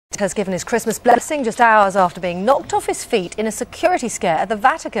has given his Christmas blessing just hours after being knocked off his feet in a security scare at the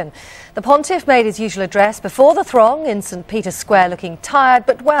Vatican. The pontiff made his usual address before the throng in St. Peter's Square, looking tired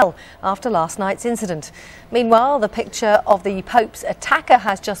but well after last night's incident. Meanwhile, the picture of the Pope's attacker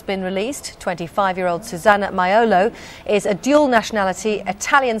has just been released. 25-year-old Susanna Maiolo is a dual nationality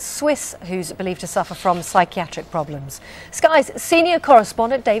Italian-Swiss who's believed to suffer from psychiatric problems. Sky's senior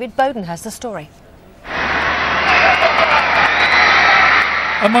correspondent David Bowden has the story.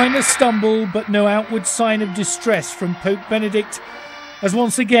 A minor stumble, but no outward sign of distress from Pope Benedict, as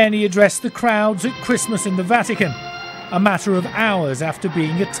once again he addressed the crowds at Christmas in the Vatican, a matter of hours after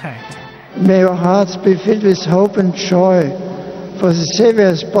being attacked. May your hearts be filled with hope and joy, for the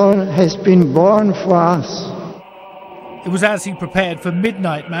Saviour has been born for us. It was as he prepared for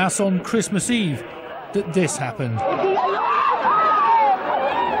midnight mass on Christmas Eve that this happened.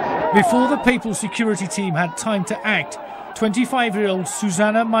 Before the papal security team had time to act, 25-year-old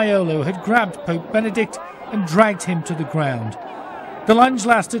Susanna Maiolo had grabbed Pope Benedict and dragged him to the ground. The lunge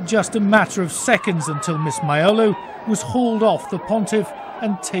lasted just a matter of seconds until Miss Maiolo was hauled off the pontiff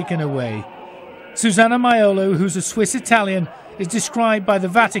and taken away. Susanna Maiolo, who's a Swiss-Italian, is described by the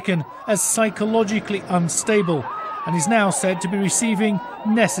Vatican as psychologically unstable and is now said to be receiving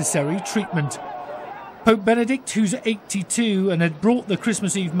necessary treatment. Pope Benedict, who's 82 and had brought the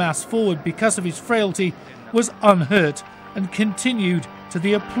Christmas Eve Mass forward because of his frailty, was unhurt and continued to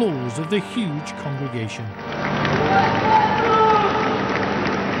the applause of the huge congregation.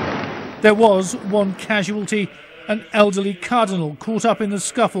 There was one casualty. An elderly cardinal caught up in the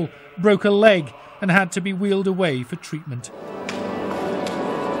scuffle broke a leg and had to be wheeled away for treatment.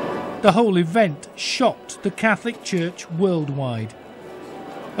 The whole event shocked the Catholic Church worldwide.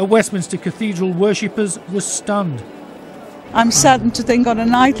 At Westminster Cathedral, worshippers were stunned. I'm saddened to think on a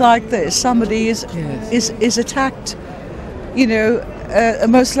night like this somebody is attacked, you know, a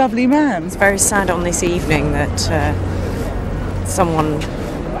most lovely man. It's very sad on this evening that someone,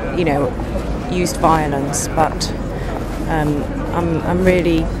 you know, used violence, but I'm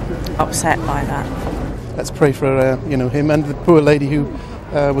really upset by that. Let's pray for him and the poor lady who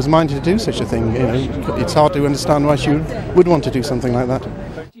was minded to do such a thing. You know, it's hard to understand why she would want to do something like that.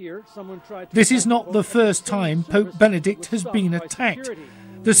 This is not the first time Pope Benedict has been attacked.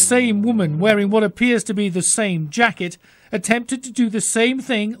 The same woman, wearing what appears to be the same jacket, attempted to do the same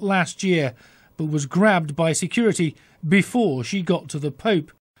thing last year, but was grabbed by security before she got to the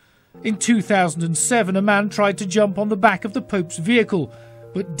Pope. In 2007, a man tried to jump on the back of the Pope's vehicle,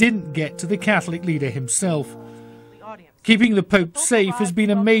 but didn't get to the Catholic leader himself. Keeping the Pope safe has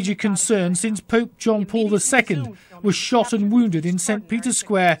been a major concern since Pope John Paul II was shot and wounded in St. Peter's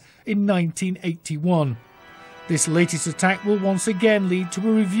Square in 1981. This latest attack will once again lead to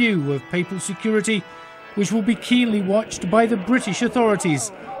a review of papal security, which will be keenly watched by the British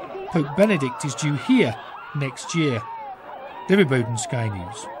authorities. Pope Benedict is due here next year. David Bowden, Sky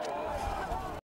News.